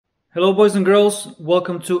Hello boys and girls,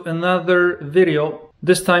 welcome to another video.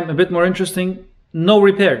 This time a bit more interesting. No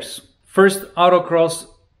repairs. First autocross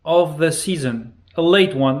of the season. A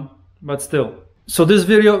late one, but still. So this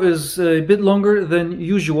video is a bit longer than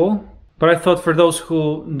usual, but I thought for those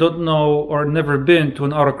who don't know or never been to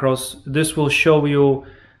an autocross, this will show you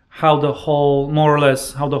how the whole, more or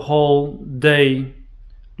less, how the whole day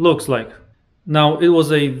looks like. Now it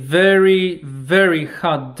was a very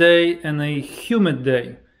hot day and a humid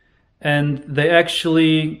day. And they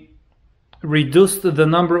actually reduced the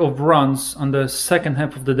number of runs on the second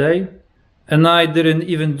half of the day, and I didn't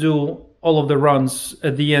even do all of the runs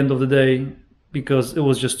at the end of the day because it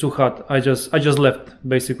was just too hot. I just left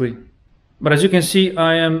basically. But as you can see,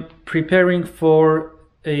 I am preparing for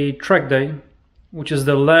a track day, which is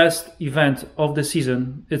the last event of the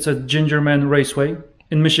season. It's at Gingerman Raceway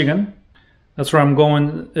in Michigan. That's where I'm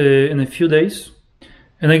going in a few days.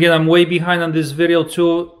 And again, I'm way behind on this video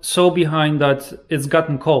too, so behind that it's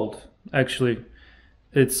gotten cold, actually.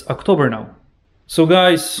 It's October now. So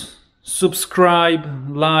guys,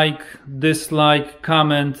 subscribe, like, dislike,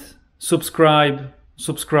 comment, subscribe,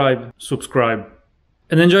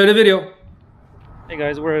 and enjoy the video. Hey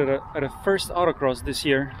guys, we're at a first autocross this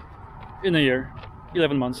year, in a year,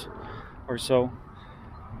 11 months or so.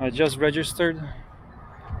 I just registered,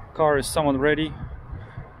 car is somewhat ready.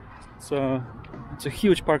 It's a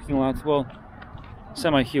huge parking lot, well,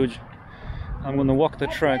 semi-huge. I'm gonna walk the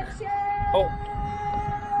track. Oh!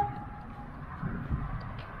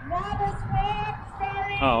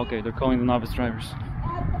 Oh, okay, they're calling the novice drivers.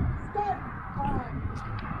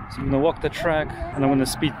 So I'm gonna walk the track and I'm gonna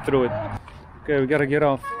speed through it. Okay, we gotta get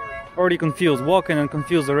off. Already confused, walking and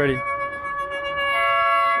confused already.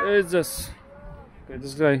 It's just... Okay,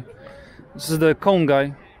 this guy, this is the cone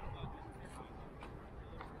guy.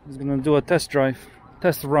 He's gonna do a test drive,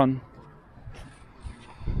 test run.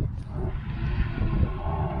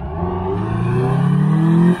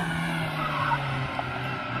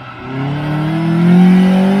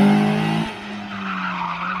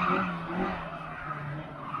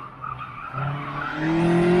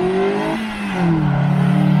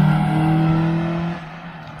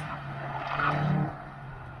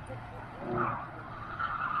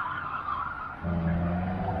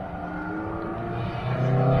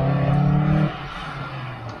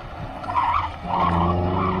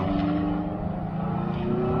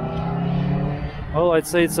 Well, I'd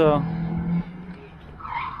say it's a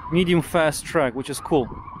medium fast track, which is cool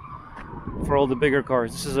for all the bigger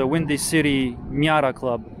cars. This is a Windy City Miata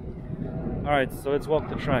Club. Alright, so let's walk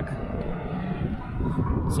the track.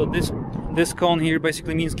 So this cone here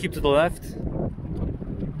basically means keep to the left.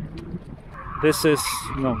 This is,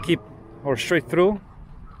 you know, keep or straight through.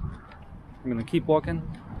 I'm gonna keep walking.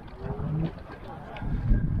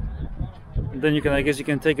 Then you can, I guess you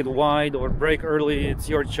can take it wide or brake early. It's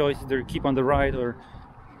your choice, either keep on the right or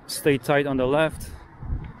stay tight on the left.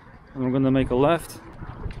 And we're gonna make a left.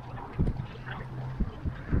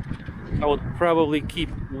 I would probably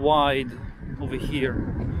keep wide over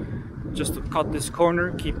here just to cut this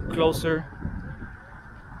corner, keep closer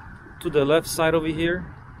to the left side over here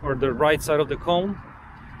or the right side of the cone,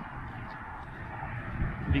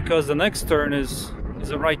 because the next turn is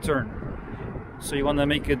a right turn. So you want to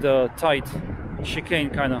make it tight, chicane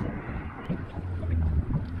kind of.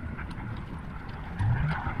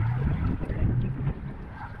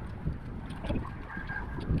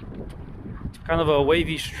 Kind of a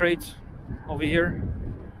wavy straight over here.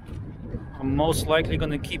 I'm most likely going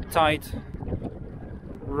to keep tight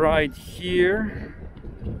right here,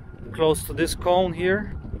 close to this cone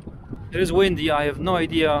here. It is windy, I have no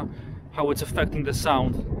idea how it's affecting the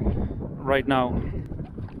sound right now.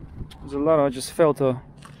 There's a lot of, I just felt a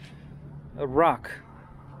rock.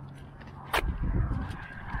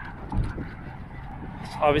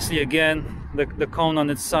 Obviously again, the cone on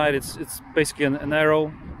its side, it's basically an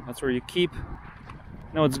arrow. That's where you keep.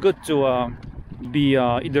 Now it's good to be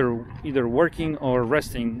either working or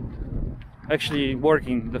resting. Actually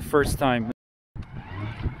working the first time.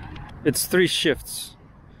 It's 3 shifts.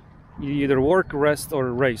 You either work, rest,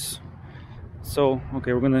 or race. So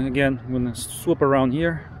okay, we're gonna swoop around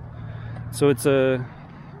here. So it's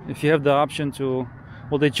if you have the option to,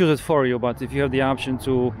 well, they choose it for you, but if you have the option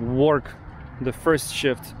to work the first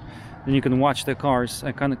shift, then you can watch the cars.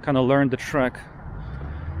 I kind of learned the track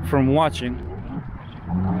from watching.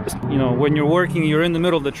 You know, when you're working, you're in the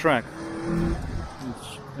middle of the track,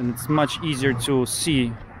 and it's much easier to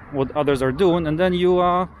see what others are doing, and then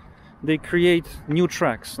they create new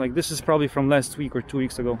tracks. Like this is probably from last week or 2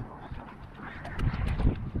 weeks ago.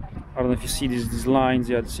 I don't know if you see these lines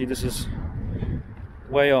yet. See, this is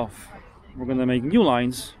way off. We're gonna make new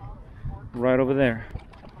lines right over there.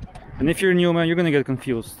 And if you're new, man, you're gonna get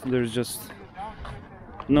confused. There's just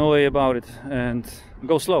no way about it. And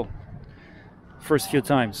go slow first few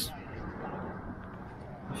times.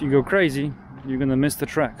 If you go crazy, you're gonna miss the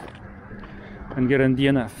track and get an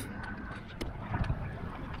DNF.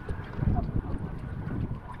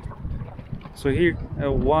 So here,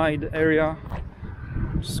 a wide area.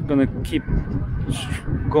 Just gonna keep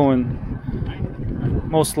going,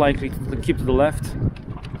 most likely to keep to the left,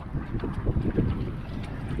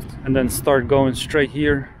 and then start going straight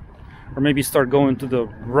here, or maybe start going to the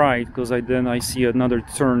right, because then I see another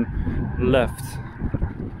turn left.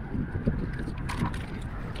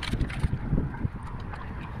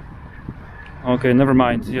 Okay, never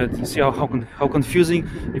mind. Yeah, see how confusing.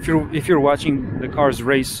 If you're watching the cars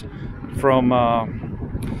race from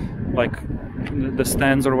like the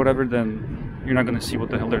stands or whatever, then you're not gonna see what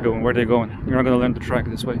the hell they're doing, where they're going. You're not gonna learn the track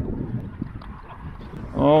this way.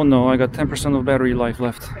 Oh no, I got 10% of battery life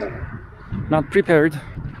left. Not prepared.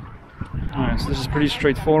 Alright, so this is pretty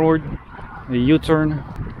straightforward. A U-turn.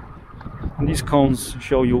 And these cones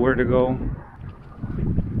show you where to go.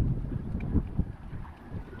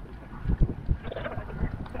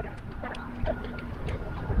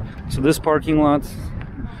 So this parking lot,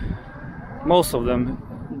 most of them,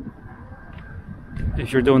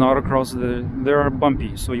 if you're doing autocross, they are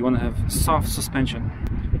bumpy, so you want to have soft suspension.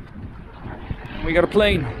 We got a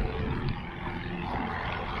plane.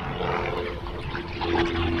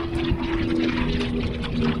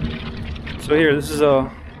 So here, this is a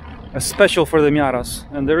special for the Miaras,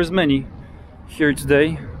 and there is many here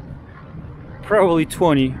today, probably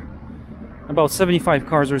 20, about 75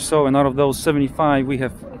 cars or so, and out of those 75 we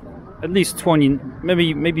have at least 20, maybe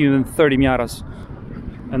even 30 Miaras.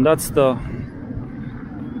 And that's the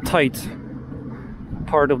tight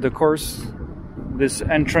part of the course, this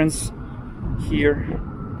entrance here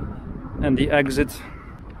and the exit.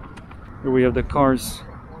 Here we have the cars.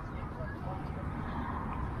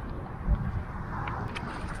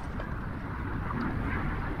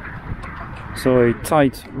 So a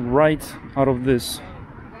tight right out of this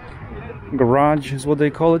garage is what they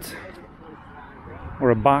call it, or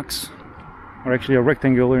a box, or actually a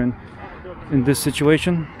rectangle in this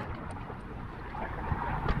situation.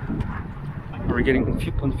 Are we getting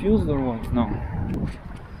confused or what? No.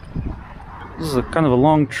 This is a kind of a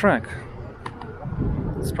long track.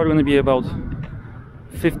 It's probably going to be about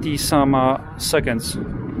 50 some seconds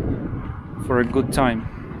for a good time.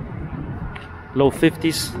 Low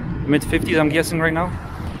 50s, mid 50s I'm guessing right now.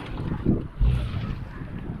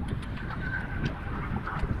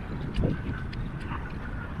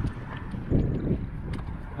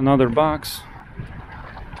 Another box,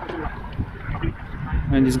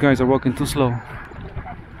 and these guys are walking too slow.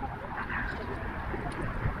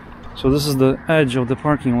 So this is the edge of the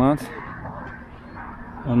parking lot,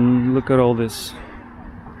 and look at all this.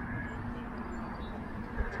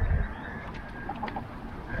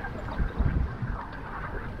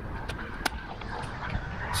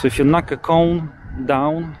 So if you knock a cone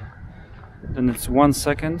down, then it's 1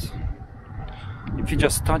 second. If you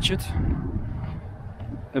just touch it,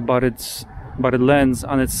 but it lands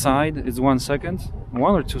on its side, it's 1 second,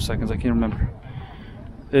 1 or 2 seconds, I can't remember.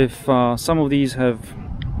 If some of these have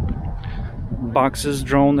boxes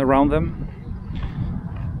drawn around them,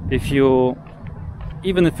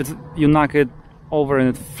 even if you knock it over and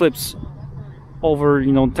it flips over,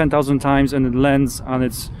 10,000 times, and it lands on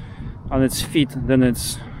its feet, then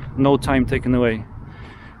it's no time taken away,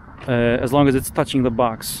 as long as it's touching the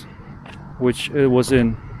box which it was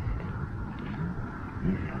in.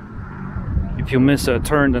 If you miss a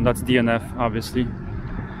turn, then that's DNF, obviously.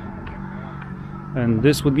 And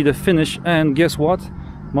this would be the finish, and guess what?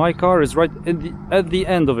 My car is right at the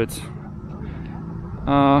end of it.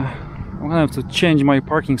 I'm gonna have to change my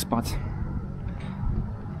parking spot.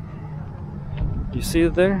 You see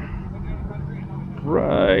it there?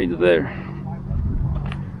 Right there.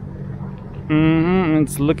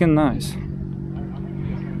 It's looking nice.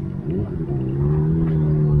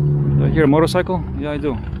 Do I hear a motorcycle? Yeah, I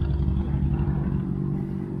do.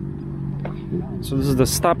 So this is the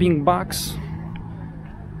stopping box,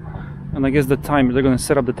 and I guess the timer, they're gonna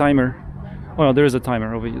set up the timer. Oh no, there is a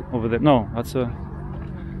timer over there. No, that's a...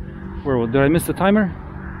 Where did I miss the timer?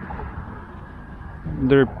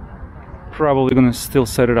 They're probably gonna still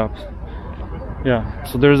set it up. Yeah,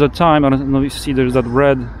 so there's a time. I don't know if you see, there's that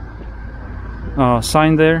red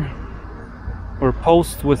sign there, or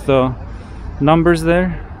post with the numbers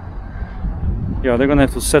there. Yeah, they're gonna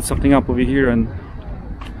have to set something up over here, and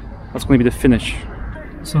that's gonna be the finish.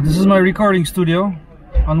 So this is my recording studio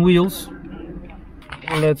on wheels.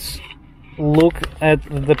 Let's look at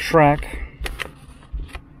the track.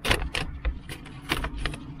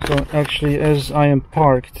 So actually, as I am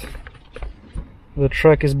parked, the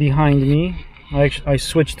track is behind me. I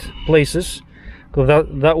switched places, because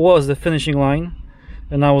that was the finishing line,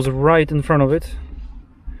 and I was right in front of it,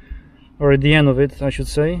 or at the end of it, I should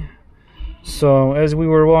say. So as we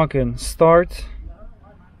were walking, start,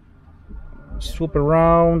 swoop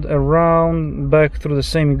around, back through the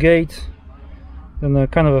same gate, then a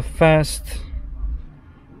kind of a fast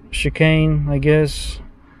chicane, I guess,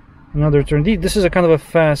 another turn. This is a kind of a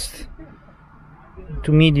fast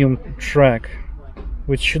to medium track,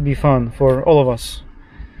 which should be fun for all of us.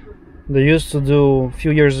 They used to do, a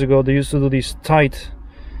few years ago, they used to do these tight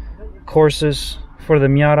courses for the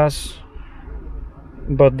Miaras,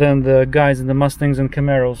 but then the guys in the Mustangs and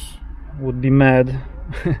Camaros would be mad.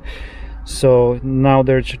 So now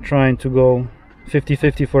they're trying to go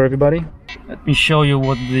 50-50 for everybody. Let me show you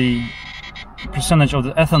what the percentage of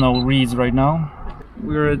the ethanol reads right now.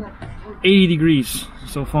 We're at 80 degrees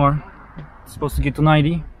so far. It's supposed to get to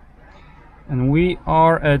 90. And we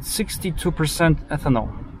are at 62% ethanol.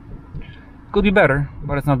 Could be better,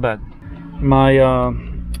 but it's not bad. My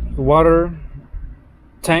water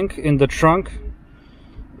tank in the trunk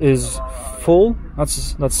is full.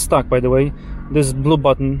 That's stuck, by the way. This blue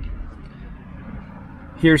button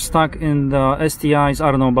here stuck in the STIs. I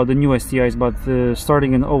don't know about the new STIs, but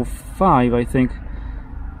starting in 05, I think,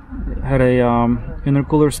 had a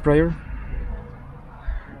intercooler sprayer.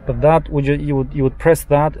 But that you would press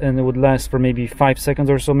that and it would last for maybe 5 seconds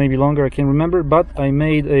or so, maybe longer, I can't remember. But I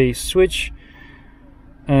made a switch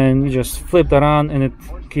and you just flip that on and it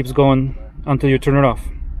keeps going until you turn it off.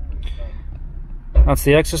 That's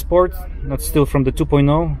the access port. That's still from the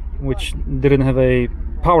 2.0, which didn't have a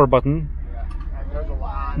power button.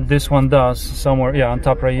 This one does, somewhere, yeah, on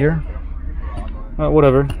top right here.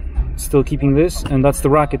 Whatever, still keeping this. And that's the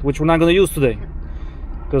racket, which we're not going to use today,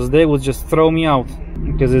 because they would just throw me out,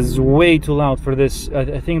 because it's way too loud for this.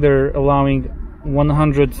 I think they're allowing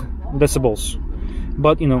 100 decibels,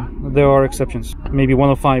 but you know, there are exceptions. Maybe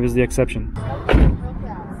 105 is the exception.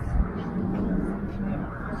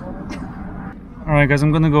 Alright guys,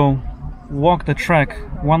 I'm gonna go walk the track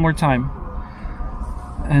one more time,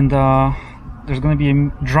 and there's gonna be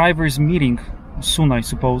a driver's meeting soon, I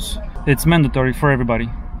suppose. It's mandatory for everybody.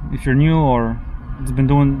 If you're new or it's been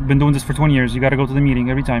doing this for 20 years, you gotta go to the meeting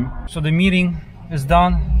every time. So the meeting is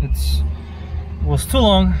done. It was too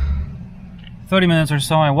long, 30 minutes or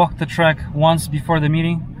so. I walked the track once before the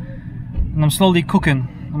meeting, and I'm slowly cooking.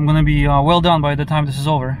 I'm gonna be well done by the time this is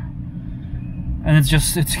over. And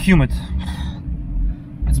it's humid.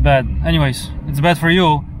 It's bad. Anyways, it's bad for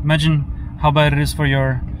you. Imagine how bad it is for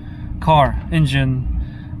your car, engine,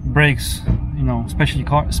 brakes, you know,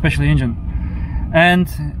 especially engine. And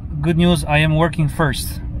good news, I am working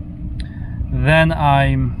first. Then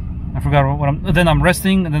then I'm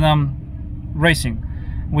resting, and then I'm racing,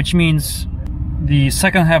 which means the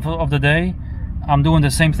second half of the day I'm doing the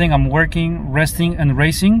same thing. I'm working, resting, and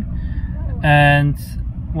racing. And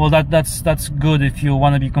well, that's good if you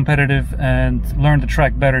want to be competitive and learn the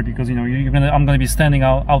track better, because you know I'm gonna be standing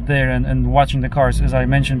out there and watching the cars, as I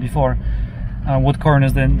mentioned before, what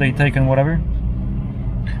corners then they take and whatever.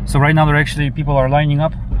 So right now people are lining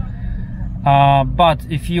up. But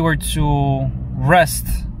if you were to rest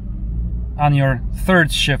on your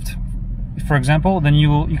third shift, for example, then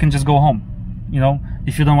you can just go home. You know,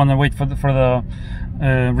 if you don't want to wait for the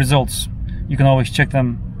results, you can always check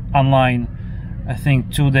them online. I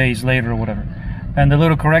think 2 days later or whatever. And a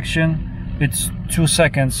little correction, it's 2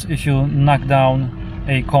 seconds if you knock down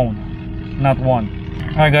a cone, not one.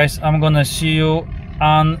 Alright guys, I'm gonna see you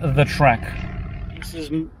on the track. This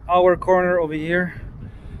is our corner over here.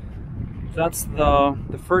 That's the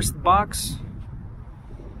first box,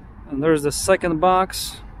 and there's the second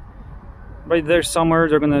box right there somewhere.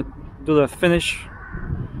 They're gonna do the finish.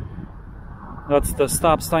 That's the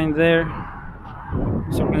stop sign there.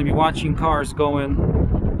 So we're gonna be watching cars going.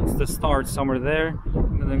 It's the start somewhere there,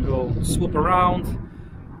 and then go swoop around,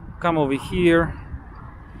 come over here,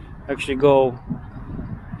 actually go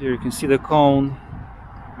here. You can see the cone.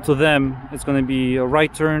 To them it's going to be a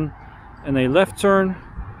right turn and a left turn,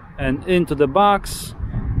 and into the box,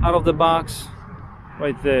 out of the box,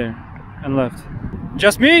 right there, and left.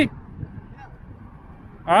 Just me?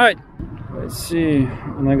 All right, let's see.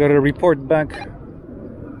 And I gotta report back.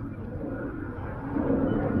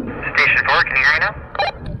 Station 4, can you hear me now?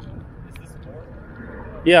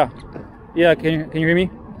 Yeah, can you hear me?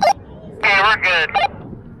 Yeah, we're good.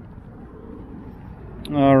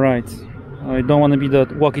 All right, I don't want to be the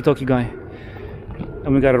walkie-talkie guy.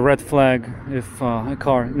 And we got a red flag if a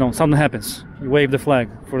car, you know, something happens. You wave the flag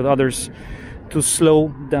for the others to slow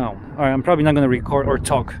down. All right, I'm probably not going to record or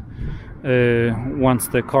talk once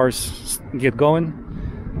the cars get going.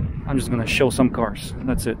 I'm just going to show some cars.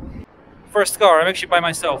 That's it. First car, I'm actually by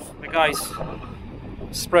myself. The guys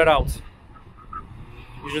spread out.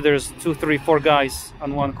 Usually there's 2, 3, 4 guys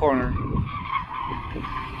on one corner.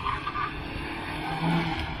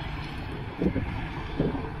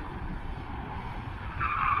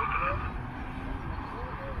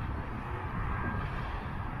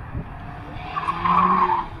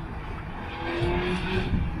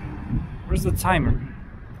 Where's the timer?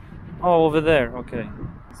 Oh, over there. Okay.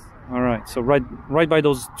 All right. So right by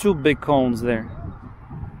those 2 big cones there.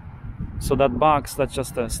 So that box, that's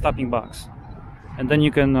just a stopping box, and then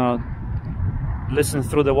you can listen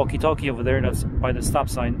through the walkie-talkie over there. That's by the stop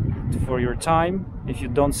sign for your time. If you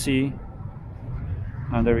don't see,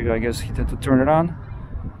 and there we go. I guess he had to turn it on.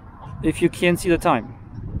 If you can't see the time,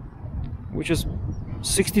 which is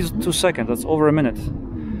 62 seconds. That's over a minute.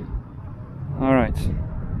 All right.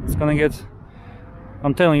 It's gonna get,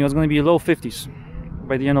 I'm telling you, it's gonna be low 50s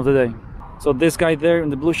by the end of the day. So this guy there in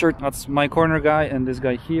the blue shirt, that's my corner guy, and this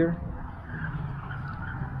guy here.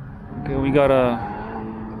 Okay, we got a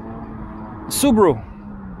Subaru.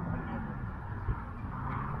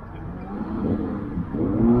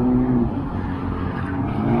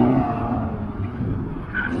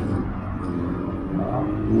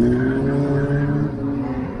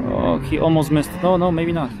 Oh, he almost missed. No,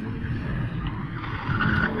 maybe not.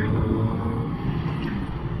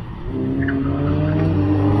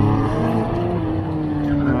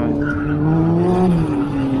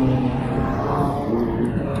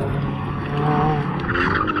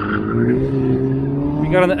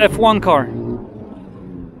 Got an F1 car,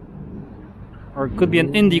 or it could be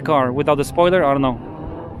an Indy car without the spoiler. I don't know,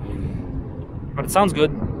 but it sounds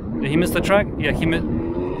good. Did he miss the track? Yeah, he missed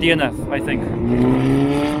DNF, I think.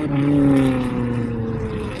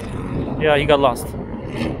 Yeah, he got lost.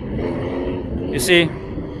 You see,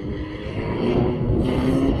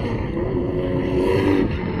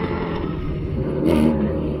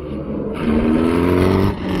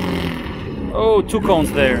 oh, 2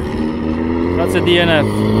 cones there. That's a DNF.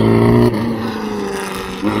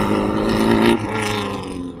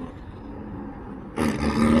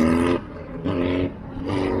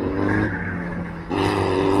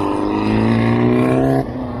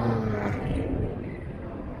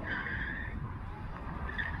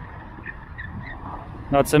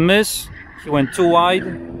 That's a miss. He went too wide.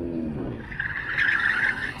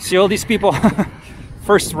 See all these people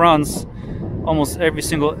first runs, almost every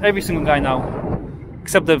single guy now.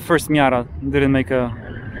 Except the first Miata didn't make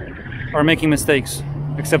are making mistakes,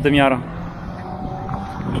 except the Miata.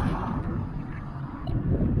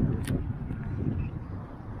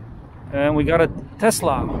 And we got a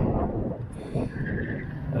Tesla.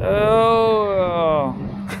 Oh.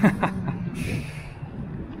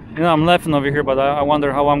 You know, I'm laughing over here, but I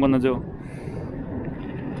wonder how I'm gonna do.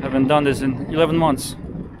 Haven't done this in 11 months.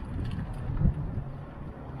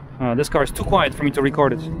 This car is too quiet for me to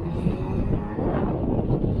record it.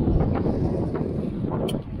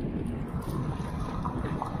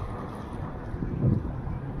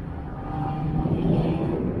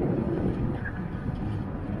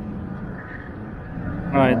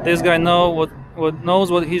 Alright, this guy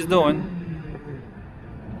knows what he's doing.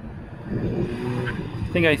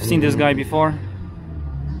 I think I've seen this guy before.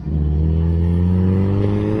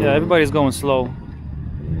 Yeah, everybody's going slow.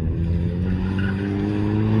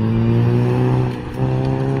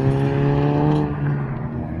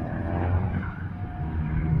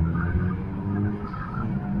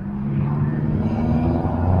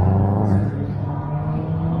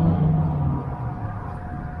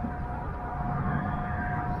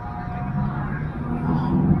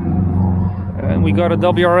 And we got a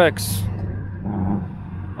WRX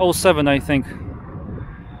 07, I think.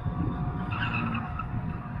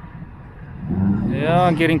 Yeah,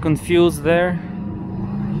 I'm getting confused there,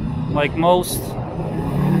 like most.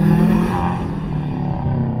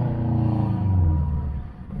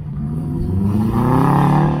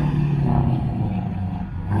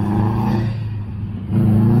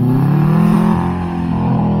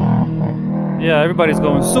 Yeah, everybody's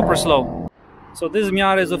going super slow. So this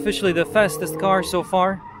Miata is officially the fastest car so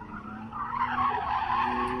far.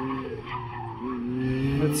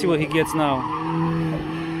 Let's see what he gets now.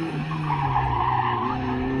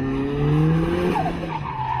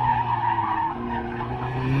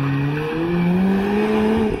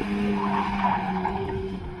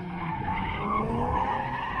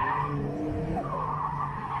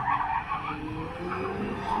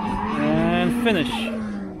 And finish.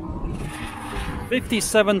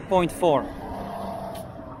 57.4.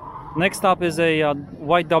 Next up is a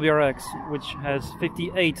white WRX, which has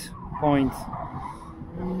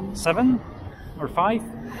 58.7 or 5.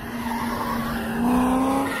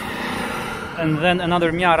 And then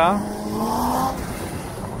another Miara.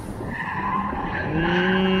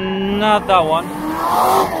 Not that one.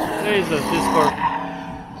 Jesus,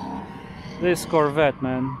 this Corvette,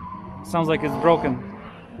 man. Sounds like it's broken.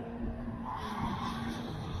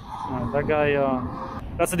 That guy,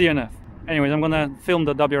 that's a DNF. Anyways, I'm gonna film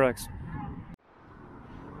the WRX.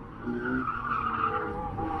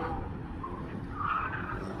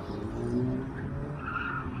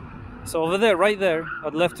 So over there, right there,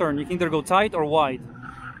 at left turn, you can either go tight or wide.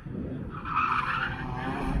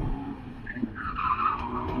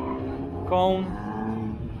 Cone,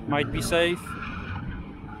 might be safe.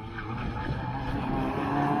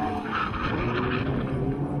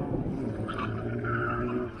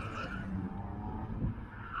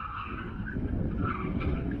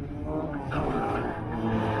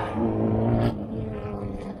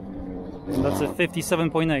 And that's a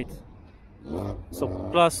 57.8. So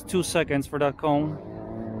plus 2 seconds for that cone.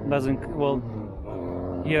 Doesn't, well,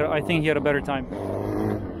 here I think he had a better time.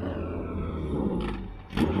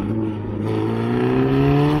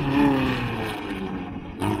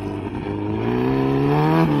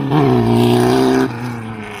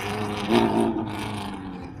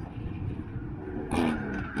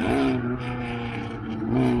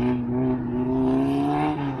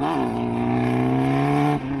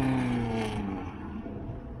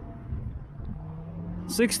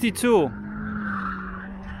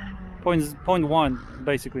 .1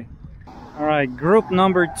 basically. All right, group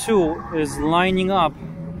number 2 is lining up,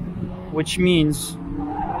 which means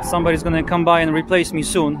somebody's gonna come by and replace me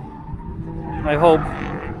soon. I hope.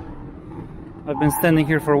 I've been standing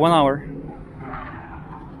here for 1 hour.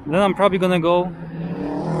 Then I'm probably gonna go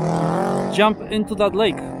jump into that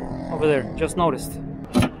lake over there. Just noticed.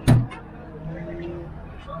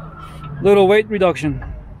 Little weight reduction.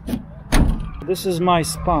 This is my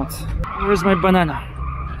spot. Where's my banana?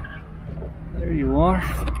 There you are.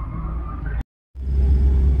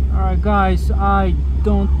 Alright guys, I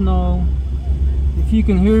don't know if you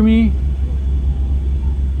can hear me.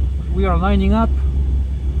 We are lining up.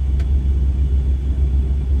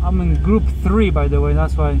 I'm in group 3, by the way,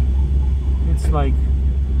 that's why it's like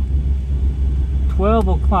 12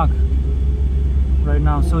 o'clock right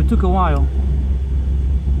now, so it took a while.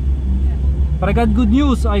 But I got good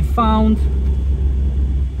news. I found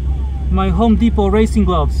my Home Depot racing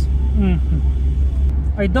gloves.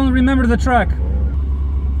 I don't remember the track.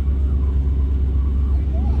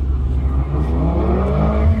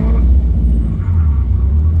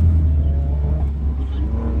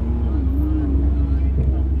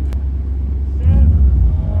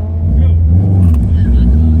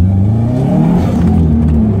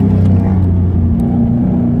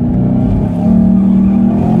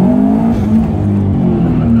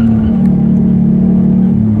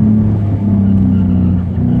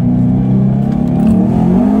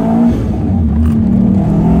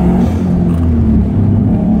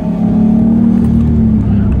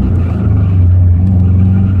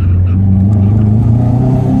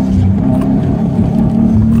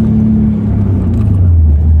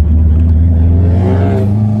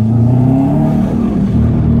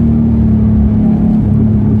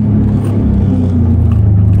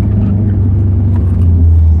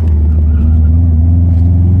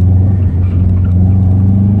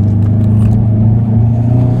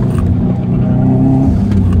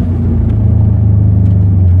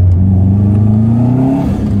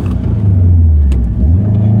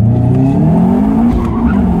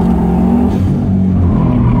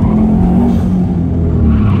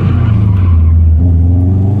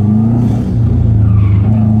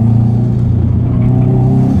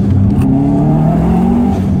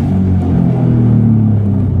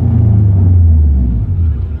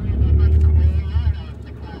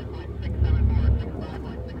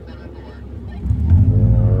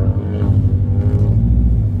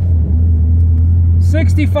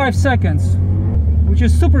 .5 seconds, which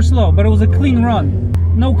is super slow, but it was a clean run.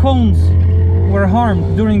 No cones were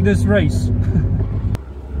harmed during this race.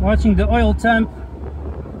 Watching the oil temp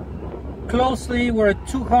closely, we're at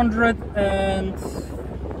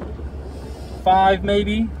 205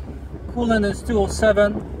 maybe. Coolant is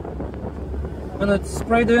 207. I'm gonna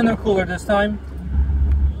spray the intercooler this time.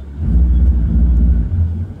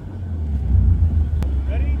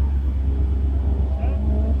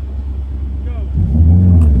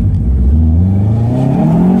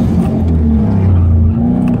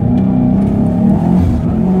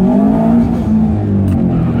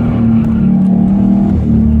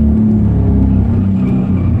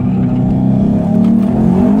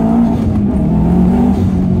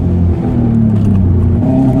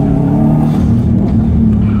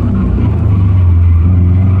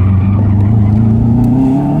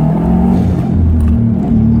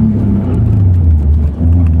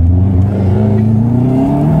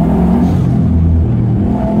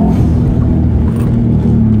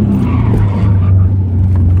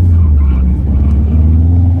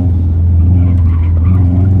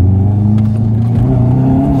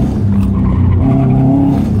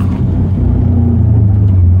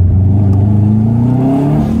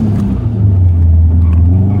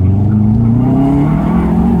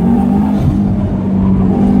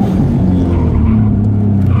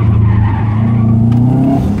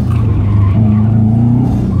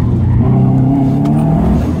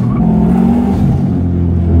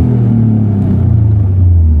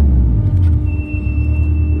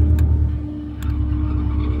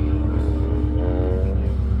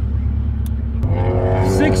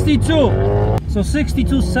 62. So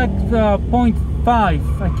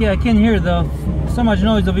 62.5. I can't hear so much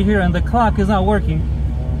noise over here, and the clock is not working.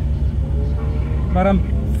 But I'm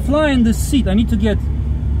flying this seat. I need to get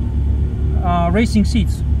racing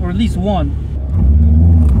seats, or at least one.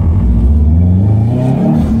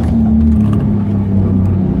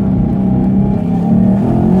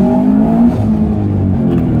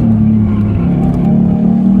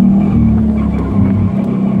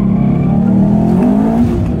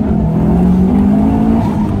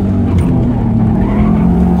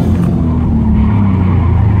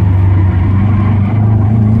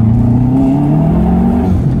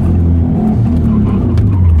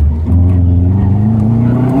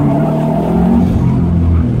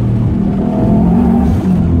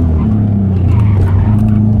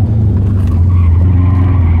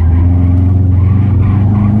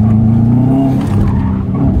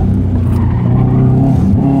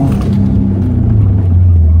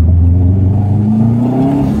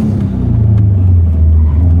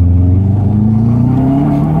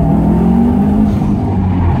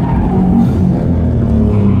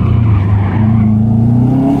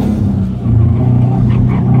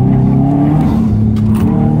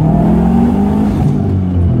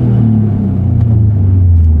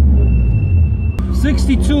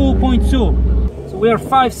 So we are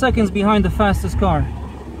 5 seconds behind the fastest car.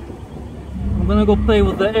 I'm gonna go play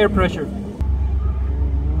with the air pressure.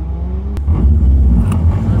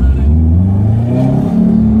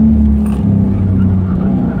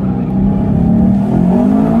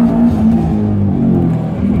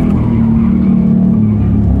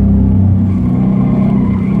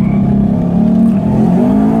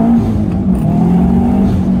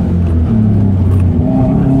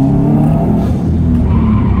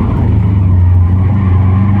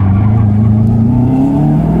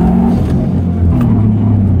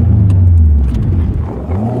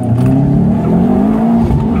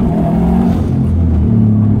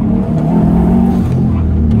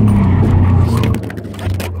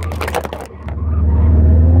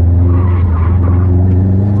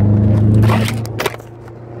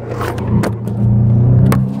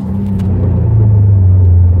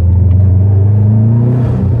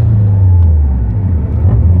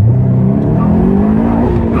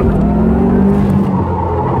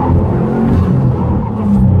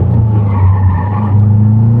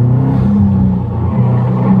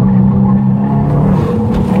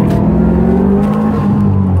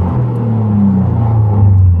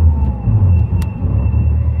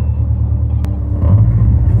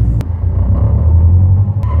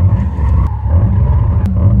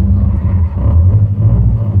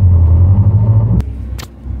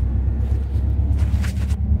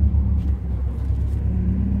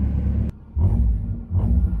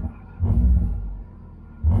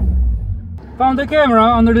 Found the camera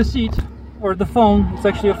under the seat, or the phone. It's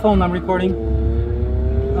actually a phone I'm recording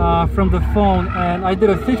from the phone, and I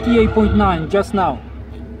did a 58.9 just now.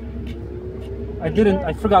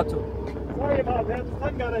 I forgot to. Sorry about that, the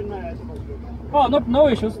sun got in my. Oh, no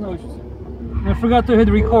issues, no issues. I forgot to hit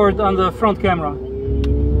record on the front camera.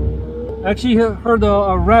 I actually heard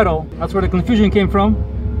a rattle. That's where the confusion came from.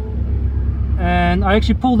 And I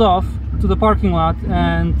actually pulled off to the parking lot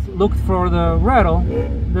and looked for the rattle.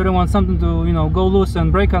 Didn't want something to, you know, go loose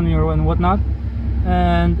and break on me or and whatnot.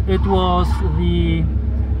 And it was the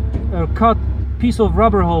cut piece of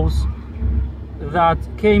rubber hose that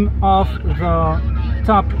came off the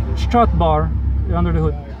top strut bar under the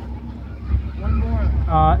hood.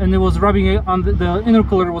 And it was rubbing on the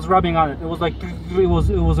intercooler was rubbing on it. It was like it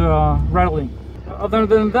was rattling. Other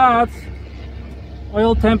than that,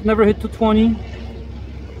 oil temp never hit 220.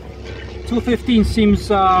 215 seems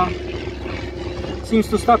to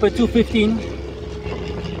stop at 215.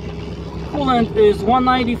 Coolant is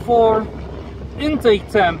 194. Intake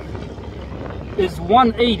temp is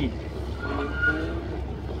 180.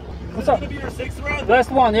 What's up? This is gonna be your 6th round?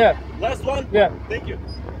 Last one, yeah. Last one? Yeah. Thank you.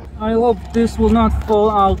 I hope this will not fall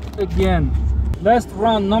out again. Last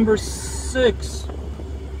round, number 6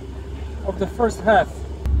 of the first half.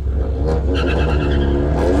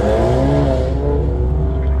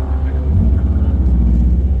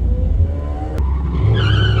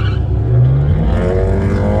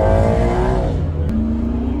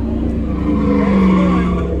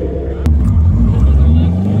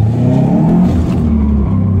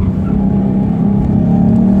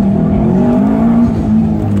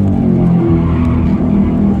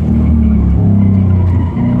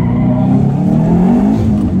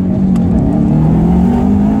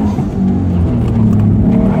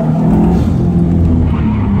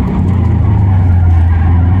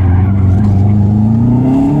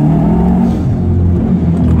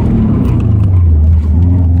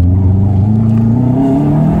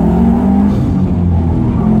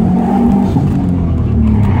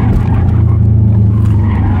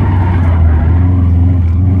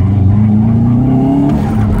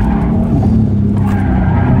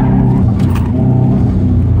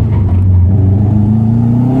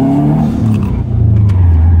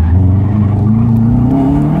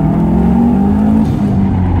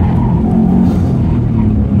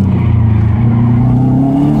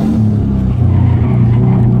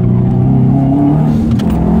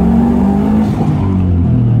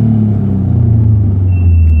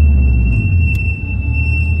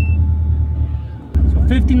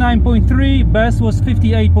 58.3, best was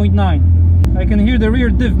 58.9. I can hear the rear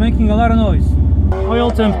diff making a lot of noise. Oil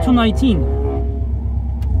temp 219.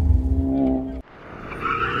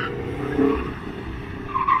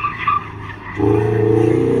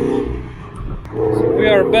 So we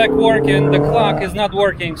are back working. The clock is not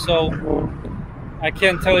working, so I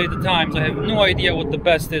can't tell you the times. I have no idea what the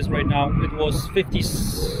best is right now. It was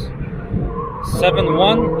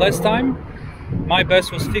 57.1 last time. My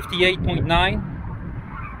best was 58.9.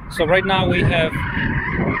 So right now we have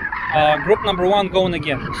group number 1 going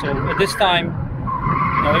again. So at this time,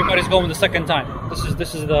 you know, everybody's going the second time. This is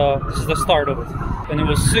the start of it. And it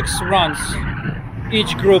was 6 runs.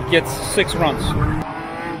 Each group gets 6 runs.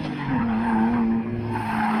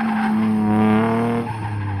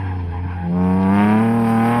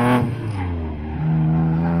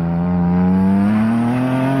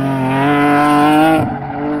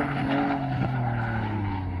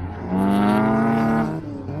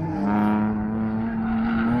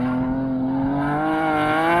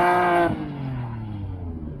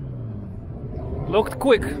 Looked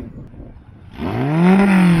quick.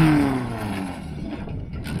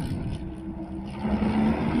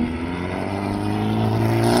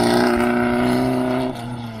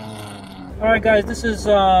 Alright guys, this is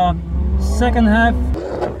second half.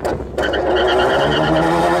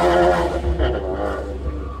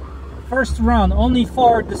 First run, only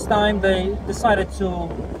 4 this time. They decided to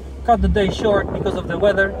cut the day short because of the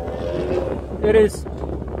weather. It is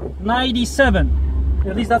 97.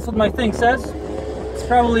 At least that's what my thing says. It's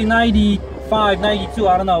probably 95, 92,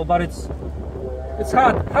 I don't know, but it's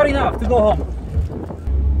hot enough to go home.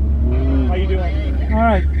 How you doing? All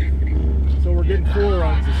right. So we're getting 4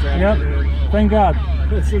 runs this afternoon. Yep. Thank God.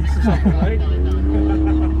 This is something, right?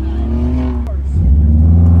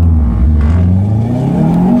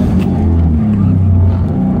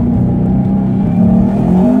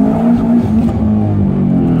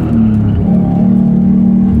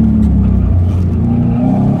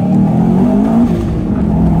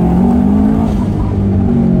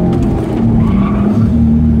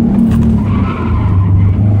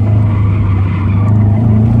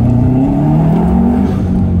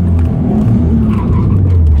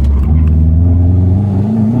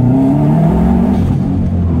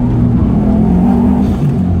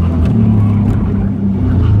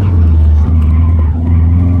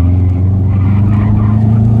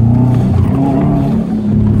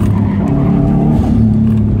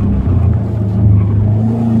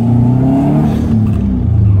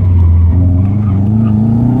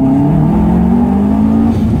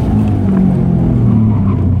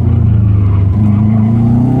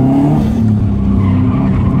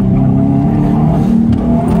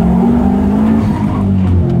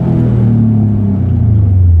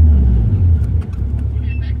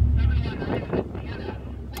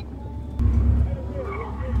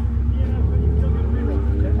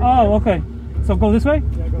 Oh, okay. So go this way?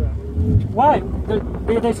 Yeah, go that way. Why?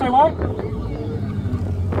 Did they say why?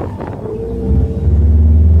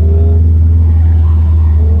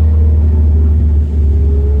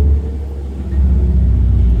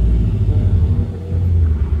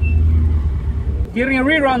 Getting a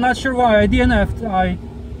rerun, not sure why. I DNF'd. I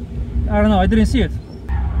don't know, I didn't see it.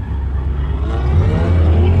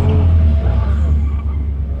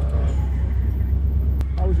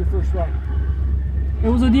 How was your first run? It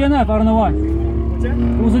was a DNF, I don't know why. What's that?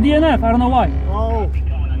 It was a DNF, I don't know why. Oh,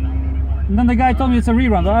 And then the guy told me it's a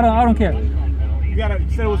rerun, but I don't care. you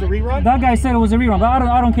said it was a rerun? That guy said it was a rerun, but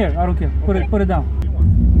I don't care. I don't care. Put it down.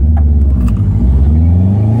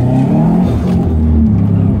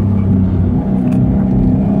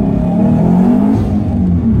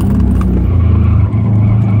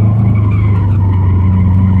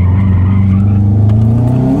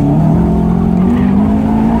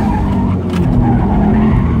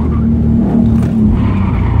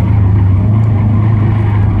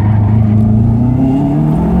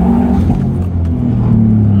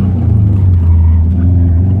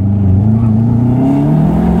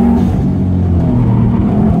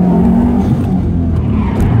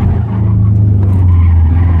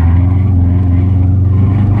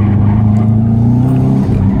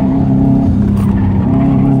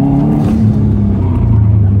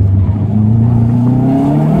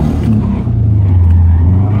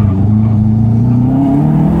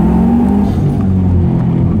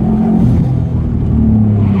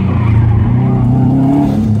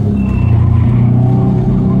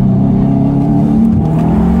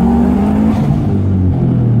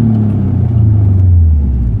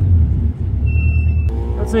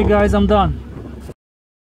 That's it guys, I'm done.